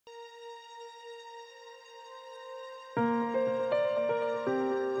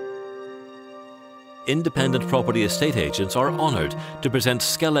independent property estate agents are honoured to present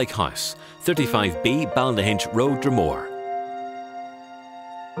Skellig House, 35B Balnahinch Road, Dromore.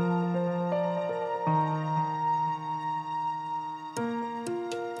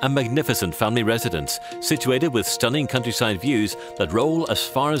 A magnificent family residence situated with stunning countryside views that roll as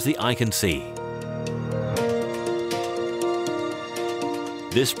far as the eye can see.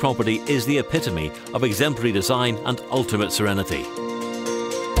 This property is the epitome of exemplary design and ultimate serenity.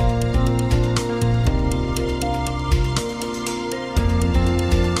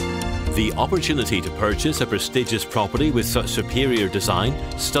 The opportunity to purchase a prestigious property with such superior design,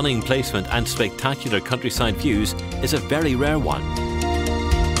 stunning placement and spectacular countryside views is a very rare one.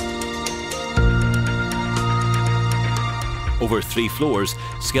 Over 3 floors,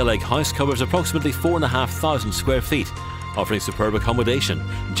 Skellig House covers approximately 4,500 square feet, offering superb accommodation,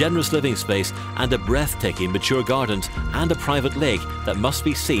 generous living space and a breathtaking mature gardens and a private lake that must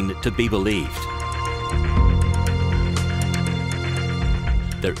be seen to be believed.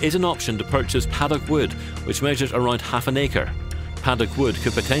 There is an option to purchase Paddock Wood, which measures around half an acre. Paddock Wood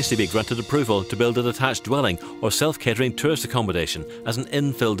could potentially be granted approval to build a detached dwelling or self-catering tourist accommodation as an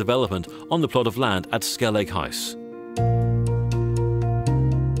infill development on the plot of land at Skellig House.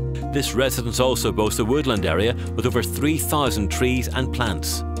 This residence also boasts a woodland area with over 3,000 trees and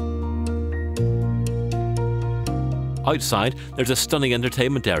plants. Outside, there's a stunning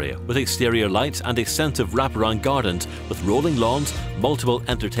entertainment area with exterior lights and extensive wraparound gardens with rolling lawns, multiple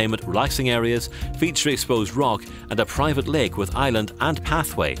entertainment relaxing areas, feature exposed rock and a private lake with island and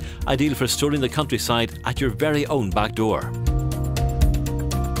pathway, ideal for strolling the countryside at your very own back door.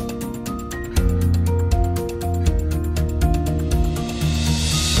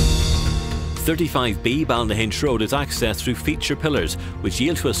 35B Balnahinch Road is accessed through feature pillars which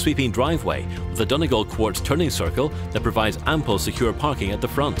yield to a sweeping driveway with a Donegal quartz turning circle that provides ample secure parking at the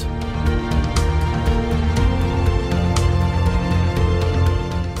front.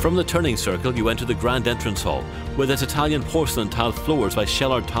 From the turning circle you enter the grand entrance hall with its Italian porcelain tiled floors by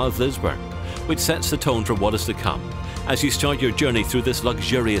Shellard Tiles Lisburn, which sets the tone for what is to come as you start your journey through this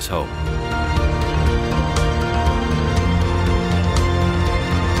luxurious home.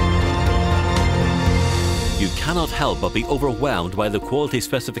 You cannot help but be overwhelmed by the quality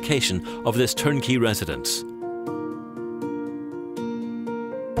specification of this turnkey residence.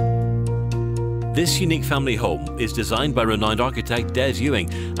 This unique family home is designed by renowned architect Des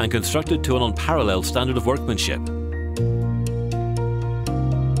Ewing and constructed to an unparalleled standard of workmanship.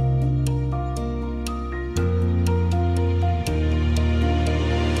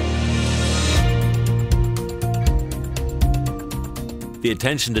 The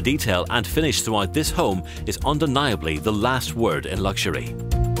attention to detail and finish throughout this home is undeniably the last word in luxury.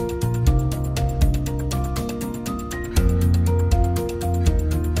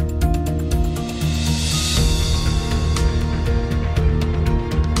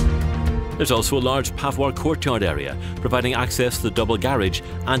 There's also a large pavois courtyard area, providing access to the double garage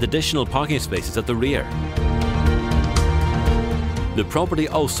and additional parking spaces at the rear. The property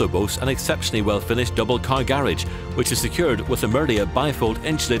also boasts an exceptionally well-finished double-car garage, which is secured with a Murdia bifold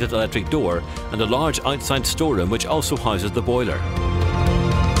insulated electric door and a large outside storeroom which also houses the boiler.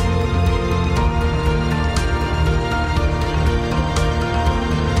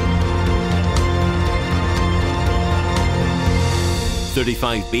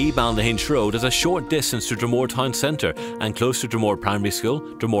 "35B Balnahinch Road is a short distance to Dromore Town Centre and close to Dromore Primary School,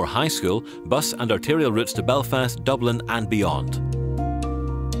 Dromore High School, bus and arterial routes to Belfast, Dublin and beyond.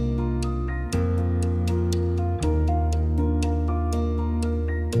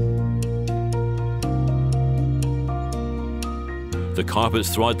 The carpets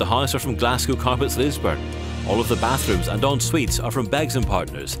throughout the house are from Glasgow Carpets Lisburn. All of the bathrooms and en-suites are from Beggs &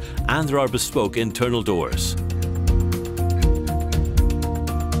 Partners, and there are bespoke internal doors.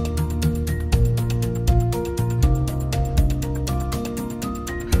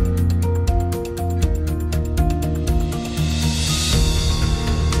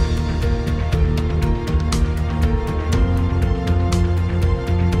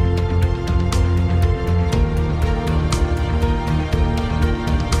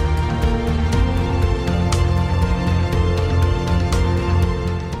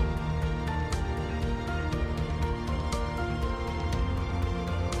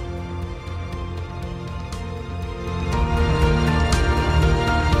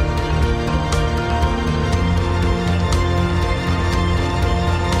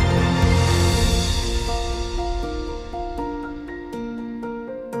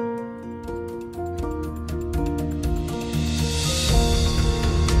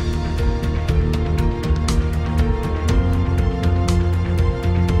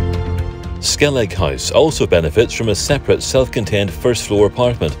 Skellig House also benefits from a separate self-contained first-floor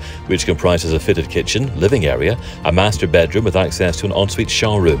apartment, which comprises a fitted kitchen, living area, a master bedroom with access to an ensuite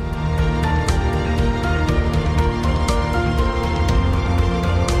shower room.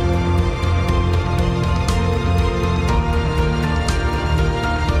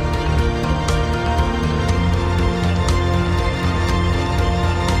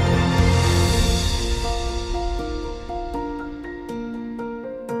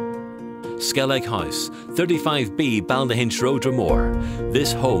 Skellig House, 35B Balnahinch Road, Dromore.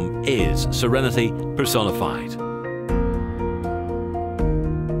 This home is serenity personified.